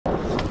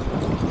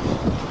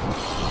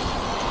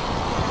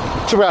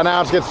took about an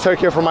hour to get to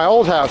Tokyo from my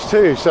old house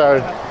too, so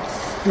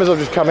may as well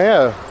just come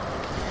here.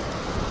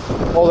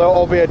 Although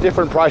it'll be at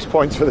different price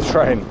points for the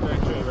train. Very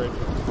true, very true.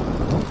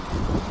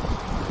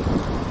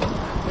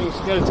 You used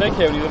to go to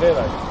Tokyo when you were there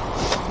though.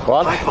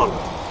 What?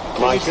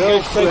 My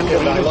girlfriend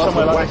and I love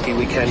the wacky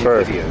weekend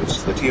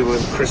videos that you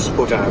and Chris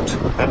put out,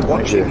 and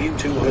watching you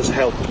two has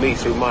helped me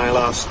through my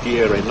last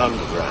year in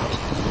undergrad.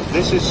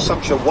 This is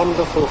such a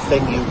wonderful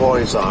thing you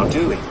boys are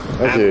doing,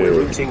 and we're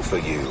rooting for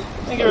you.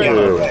 Thank you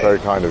very much. Very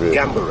kind of you.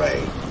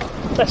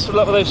 Gambaray. Best of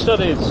luck with those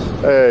studies.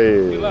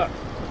 Hey. Good luck.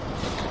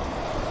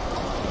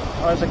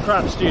 I was a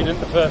crap student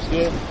the first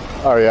year.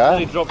 Oh yeah? I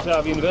only dropped out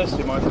of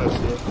university my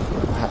first year.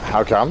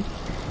 How come?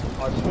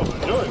 I just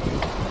wasn't enjoying it.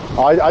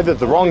 I did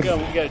the wrong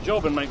thing. Get a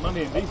job and make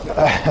money and decent.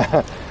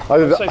 I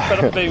was so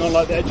fed up being on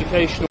like the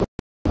educational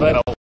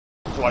level.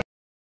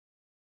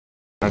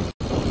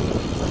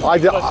 I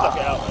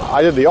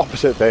did the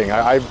opposite thing.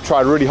 I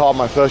tried really hard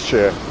my first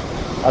year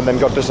and then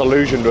got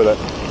disillusioned with it.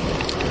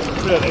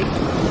 Really?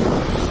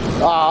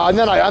 And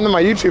then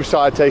my YouTube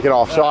started taking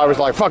off, so I was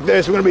like, fuck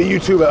this, I'm going to be a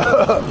YouTuber.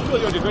 You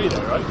got your degree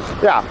though, right?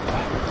 Yeah.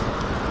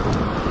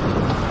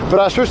 But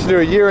I was supposed to do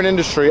a year in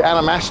industry and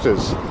a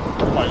master's.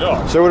 Oh my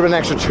god. So it would have been an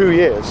extra 2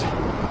 years.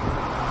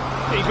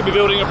 You could be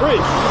building a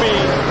bridge.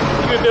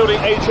 You could be building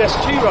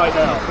HS2 right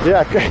now.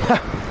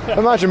 Yeah.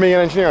 Imagine being an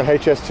engineer on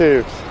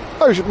HS2.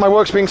 Oh, my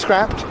work's being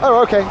scrapped?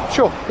 Oh, okay,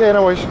 sure. Yeah,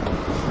 no worries.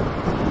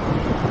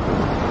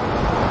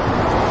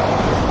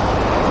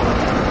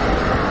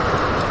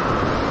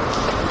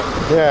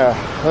 Yeah,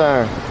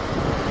 no.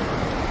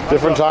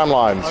 Different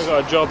timelines. I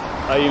got a job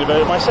at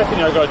university. My second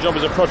year I got a job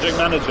as a project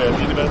manager at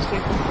the university.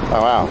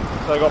 Oh wow.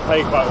 So I got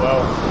paid quite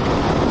well.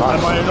 Nice. I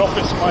had my own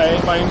office,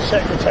 my own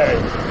secretary.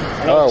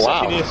 And I was a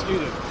second year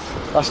student.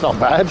 That's not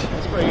bad.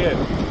 That's pretty good.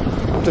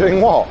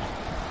 Doing what?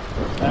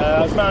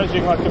 I was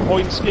managing like a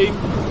point scheme,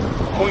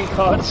 point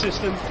card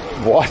system.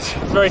 What?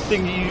 The very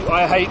thing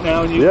I hate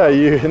now.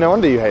 And no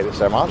wonder you hate it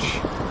so much.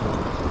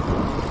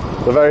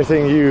 The very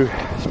thing you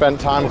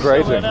spent time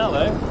creating. Now,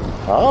 though.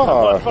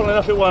 Oh. Funnily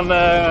enough, it won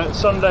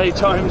Sunday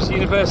Times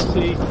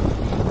University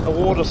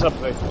Award or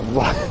something.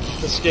 What?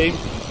 The scheme.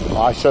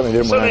 I certainly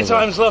didn't win Sunday anything.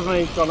 Times love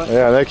me, Connor.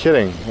 Yeah, no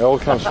kidding. It all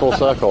comes full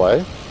circle,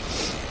 eh?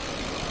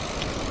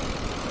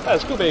 Yeah,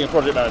 it's cool being a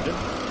project manager.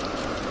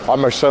 I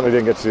most certainly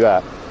didn't get to do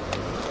that.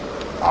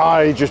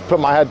 I just put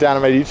my head down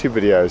and made YouTube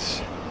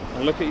videos.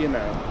 And look at you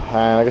now.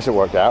 And I guess it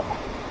worked out.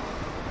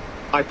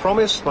 I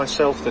promised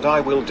myself that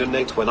I will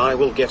donate when I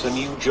will get a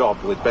new job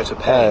with better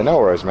pay. Hey, no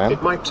worries, man.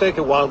 It might take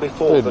a while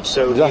before, Dude, but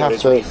so you don't here have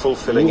is to, me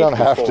fulfilling you don't it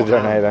have to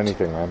beforehand. donate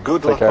anything, man.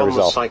 Good Take luck care of on the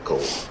yourself.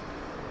 cycle.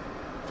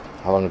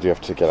 How long do you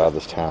have to get out of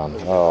this town?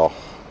 Oh,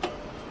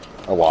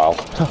 a while.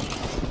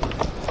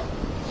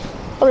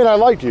 I mean, I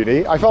liked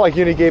uni. I felt like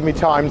uni gave me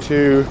time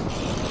to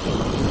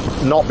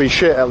not be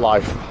shit at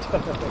life.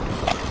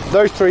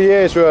 Those 3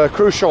 years were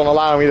crucial in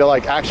allowing me to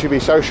like actually be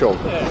social.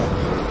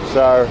 Yeah.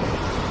 So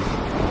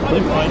I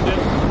didn't mind it.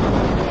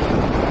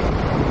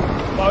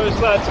 But I was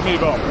glad to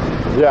move on.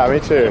 yeah, me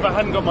too. If I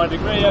hadn't got my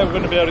degree, I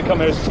wouldn't be able to come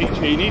here as a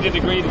teacher. You need a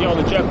degree to get on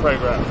the JET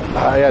program.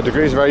 Yeah,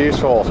 degrees are very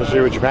useful,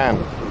 especially with Japan.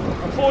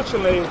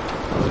 Unfortunately,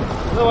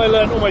 though I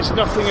learned almost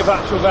nothing of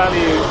actual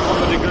value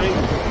on the degree,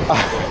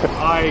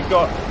 I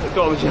got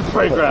on the JET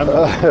program.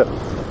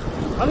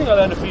 I think I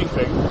learned a few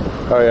things.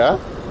 Oh yeah?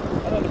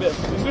 I learned a bit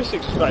of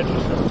linguistics, which was quite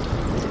interesting.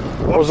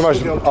 What was the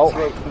most?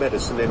 Throat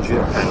medicine in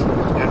Japan.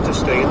 Had to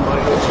stay in my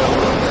hotel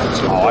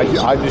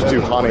room. I just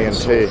do honey and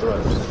tea.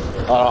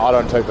 I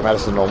don't take the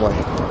medicine normally.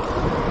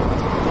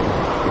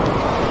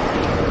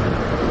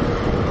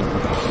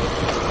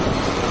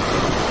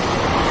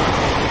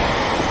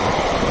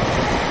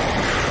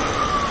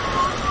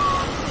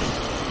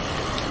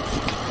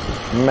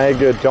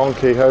 Mega Don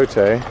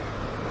Quixote.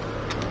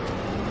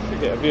 Should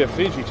get a view of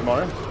Fiji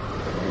tomorrow.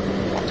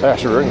 Yeah,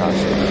 actually really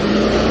nice.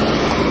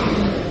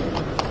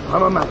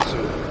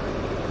 Hamamatsu.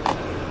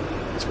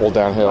 It's all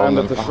downhill. Land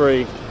of the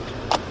free,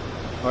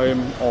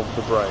 home of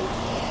the brave.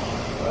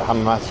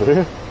 Hamamatsu?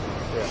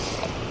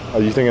 Yeah.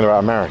 Are you thinking about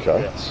America?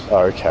 Yes.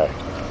 Oh, okay.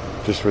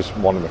 Just was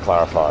wanting to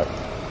clarify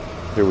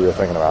who we were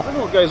thinking about. I don't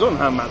know what goes on in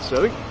Hamamatsu.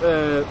 I think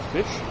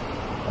fish.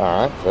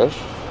 Alright, fish.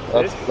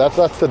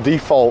 That's the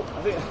default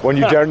when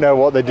you don't know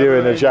what they do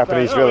in a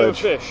Japanese village.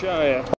 Fish, oh yeah.